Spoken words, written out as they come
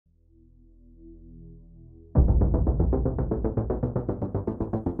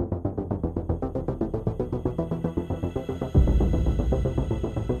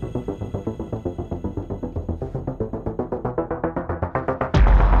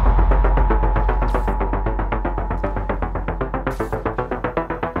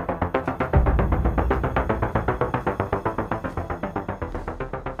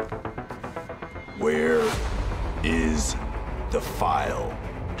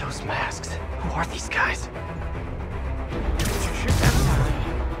those masks? Who are these guys?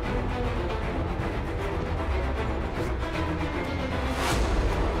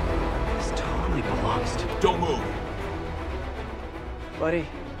 This totally belongs to... Don't move! Buddy,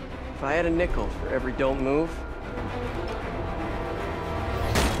 if I had a nickel for every don't move...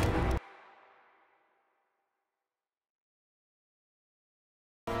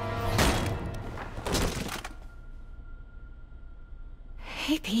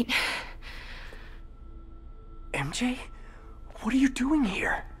 Hey, Pete. MJ? What are you doing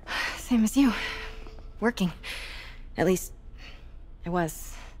here? Same as you. Working. At least, I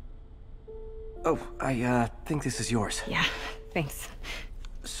was. Oh, I think this is yours. Yeah, thanks.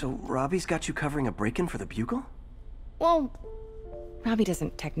 So, Robbie's got you covering a break-in for the Bugle? Well, Robbie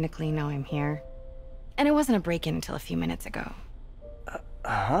doesn't technically know I'm here. And it wasn't a break-in until a few minutes ago.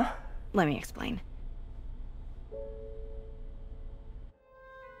 Huh? Let me explain.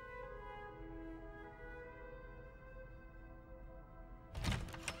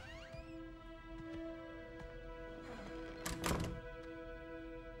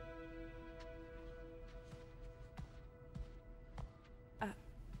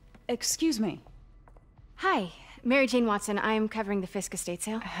 Excuse me. Hi, Mary Jane Watson. I'm covering the Fisk estate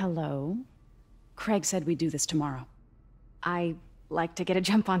sale. Hello. Craig said we'd do this tomorrow. I like to get a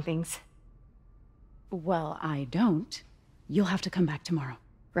jump on things. Well, I don't. You'll have to come back tomorrow.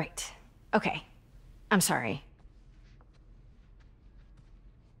 Right. Okay. I'm sorry.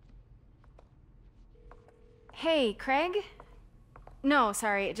 Hey, Craig? No,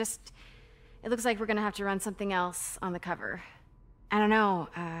 sorry. It looks like we're gonna have to run something else on the cover. I don't know,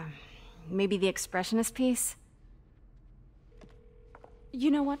 maybe the expressionist piece?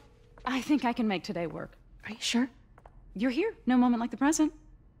 You know what? I think I can make today work. Are you sure? You're here. No moment like the present.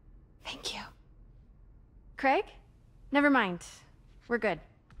 Thank you. Craig? Never mind. We're good.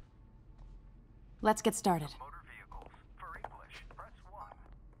 Let's get started. Motor vehicles. For English, press 1.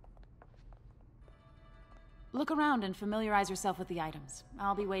 Look around and familiarize yourself with the items.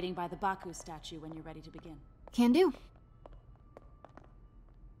 I'll be waiting by the Baku statue when you're ready to begin. Can do.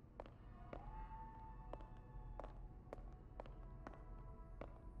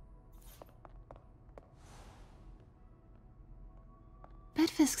 Bet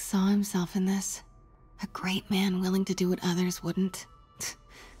Fisk saw himself in this. A great man willing to do what others wouldn't.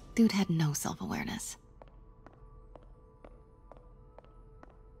 Dude had no self-awareness.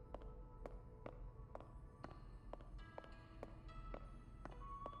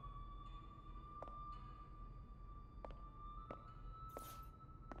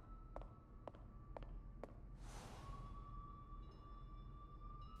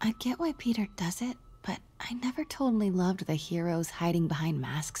 I get why Peter does it, but I never totally loved the heroes hiding behind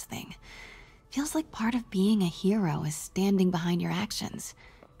masks thing. Feels like part of being a hero is standing behind your actions.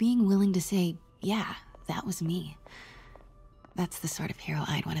 Being willing to say, yeah, that was me. That's the sort of hero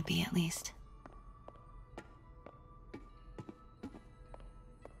I'd want to be, at least.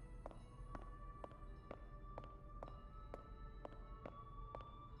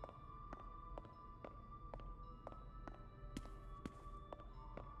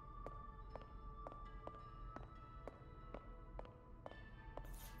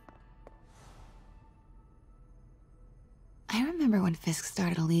 I remember when Fisk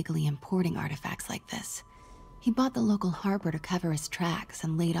started illegally importing artifacts like this. He bought the local harbor to cover his tracks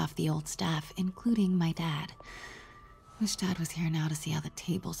and laid off the old staff, including my dad. Wish Dad was here now to see how the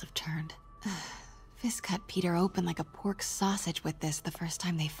tables have turned. Fisk cut Peter open like a pork sausage with this the first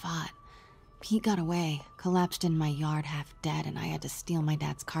time they fought. Pete got away, collapsed in my yard half dead, and I had to steal my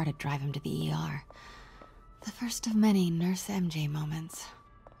dad's car to drive him to the ER. The first of many Nurse MJ moments.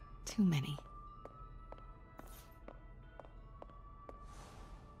 Too many.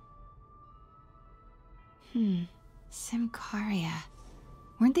 Symkaria.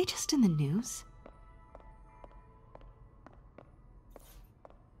 Weren't they just in the news?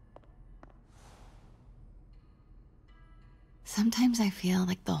 Sometimes I feel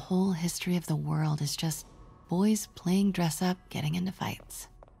like the whole history of the world is just boys playing dress-up, getting into fights.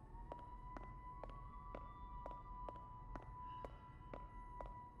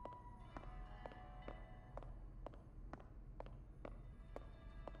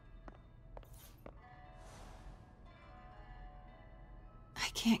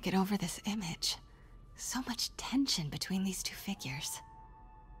 I can't get over this image. So much tension between these two figures.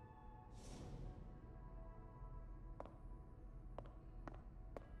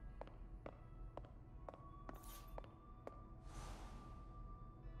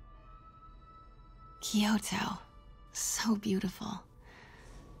 Kyoto. So beautiful.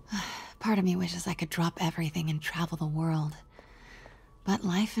 Part of me wishes I could drop everything and travel the world. But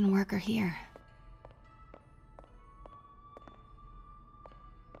life and work are here.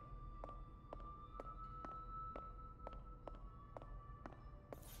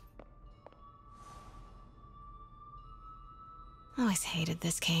 Always hated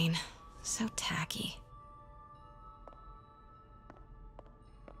this cane. So tacky.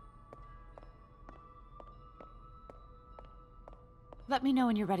 Let me know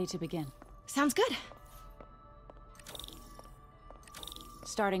when you're ready to begin. Sounds good.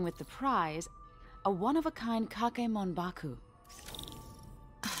 Starting with the prize, a one-of-a-kind Kakemon Baku.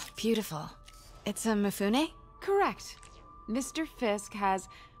 Beautiful. It's a Mifune? Correct. Mr. Fisk has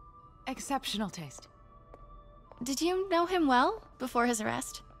exceptional taste. Did you know him well before his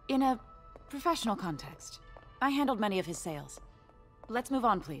arrest? In a professional context, I handled many of his sales. Let's move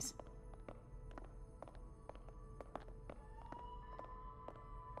on, please.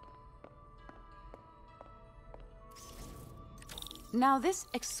 Now, this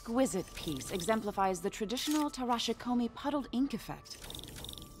exquisite piece exemplifies the traditional Tarashikomi puddled ink effect.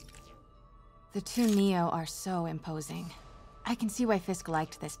 The two Neo are so imposing. I can see why Fisk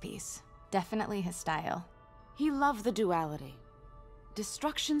liked this piece. Definitely his style. He loved the duality.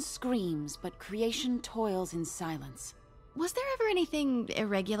 Destruction screams, but creation toils in silence. Was there ever anything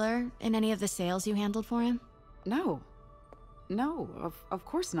irregular in any of the sales you handled for him? No. No, of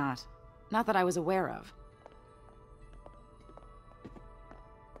course not. Not that I was aware of.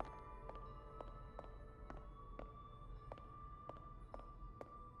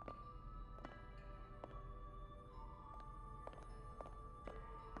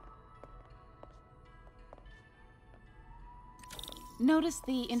 Notice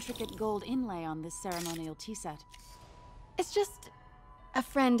the intricate gold inlay on this ceremonial tea set. It's just... a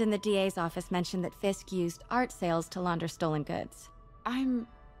friend in the DA's office mentioned that Fisk used art sales to launder stolen goods. I'm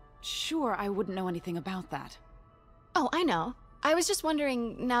sure I wouldn't know anything about that. Oh, I know. I was just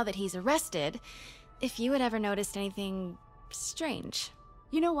wondering, now that he's arrested, if you had ever noticed anything strange.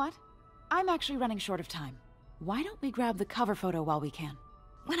 You know what? I'm actually running short of time. Why don't we grab the cover photo while we can?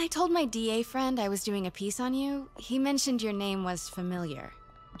 When I told my DA friend I was doing a piece on you, he mentioned your name was familiar.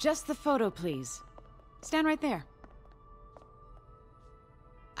 Just the photo, please. Stand right there.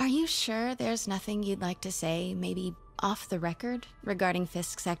 Are you sure there's nothing you'd like to say, maybe off the record, regarding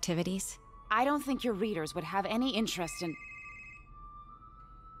Fisk's activities? I don't think your readers would have any interest in...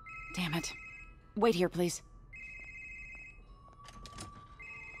 Damn it. Wait here, please.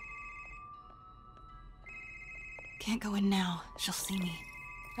 Can't go in now. She'll see me.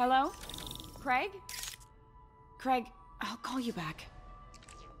 Hello? Craig? Craig, I'll call you back.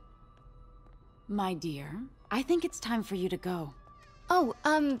 My dear, I think it's time for you to go. Oh,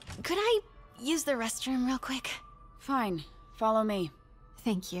 could I use the restroom real quick? Fine. Follow me.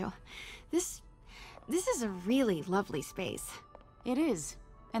 Thank you. This is a really lovely space. It is.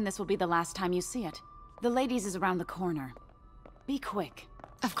 And this will be the last time you see it. The ladies is around the corner. Be quick.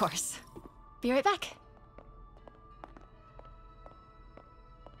 Of course. Be right back.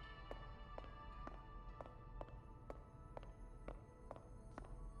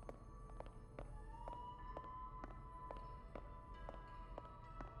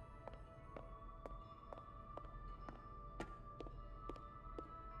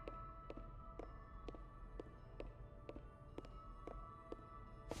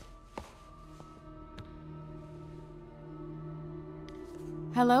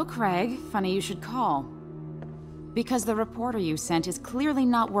 Hello, Craig. Funny you should call. Because the reporter you sent is clearly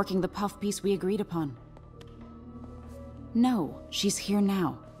not working the puff piece we agreed upon. No, she's here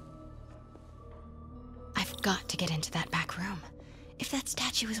now. I've got to get into that back room. If that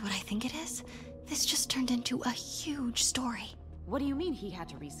statue is what I think it is, this just turned into a huge story. What do you mean he had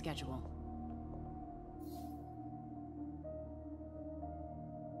to reschedule?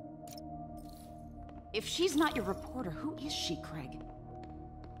 If she's not your reporter, who is she, Craig?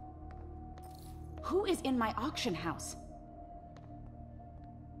 Who is in my auction house?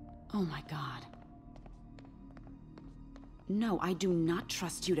 Oh my god. No, I do not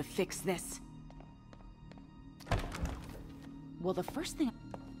trust you to fix this. Well, the first thing...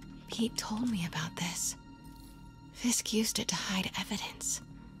 Pete told me about this. Fisk used it to hide evidence.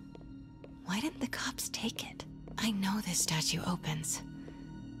 Why didn't the cops take it? I know this statue opens.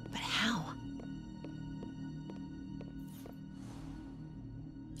 But how?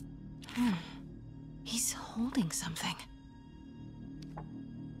 He's holding something.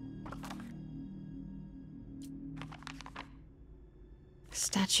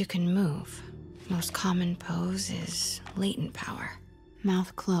 Statue can move. Most common pose is latent power.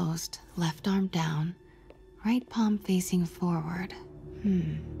 Mouth closed, left arm down, right palm facing forward.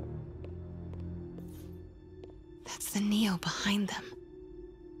 That's the Neo behind them.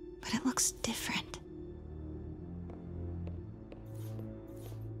 but it looks different.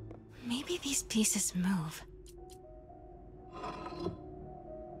 Maybe these pieces move.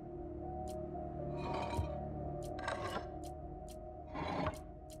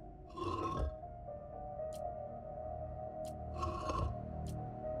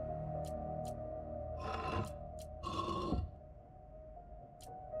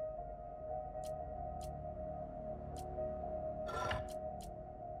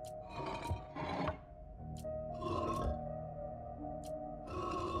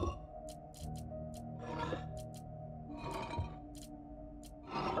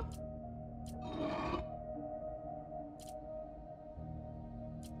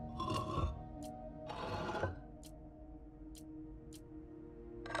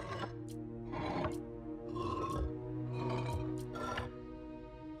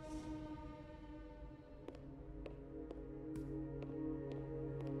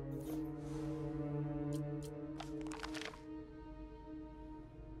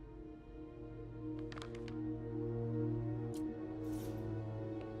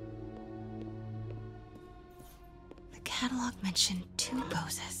 The catalog mentioned 2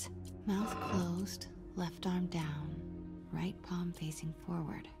 poses. Mouth closed, left arm down, right palm facing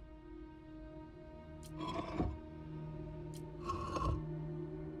forward.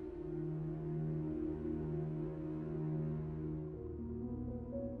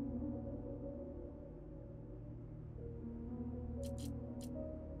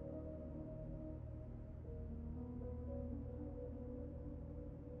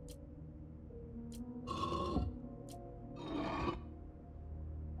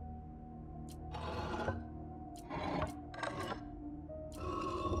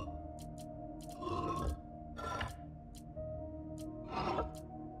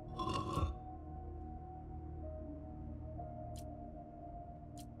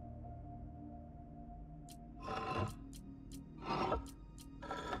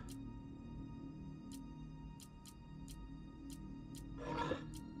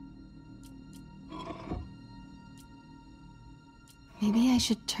 Maybe I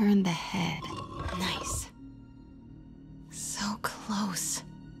should turn the head. Nice. So close.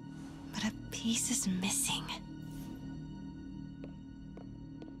 But a piece is missing.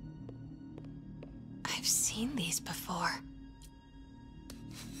 I've seen these before.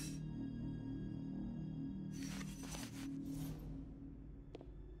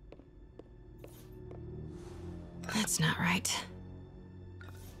 That's not right.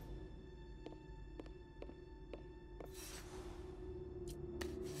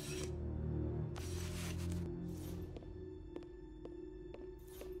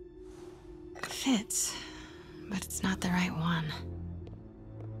 Fits, but it's not the right one.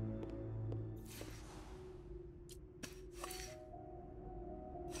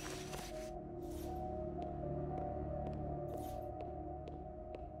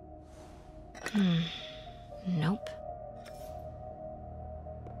 Nope.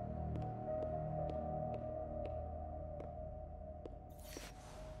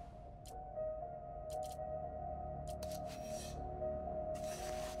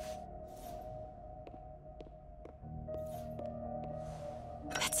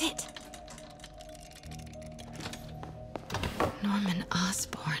 That's it. Norman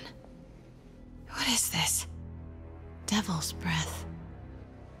Osborn. What is this? Devil's breath.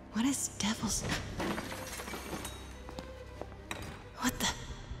 What is devil's...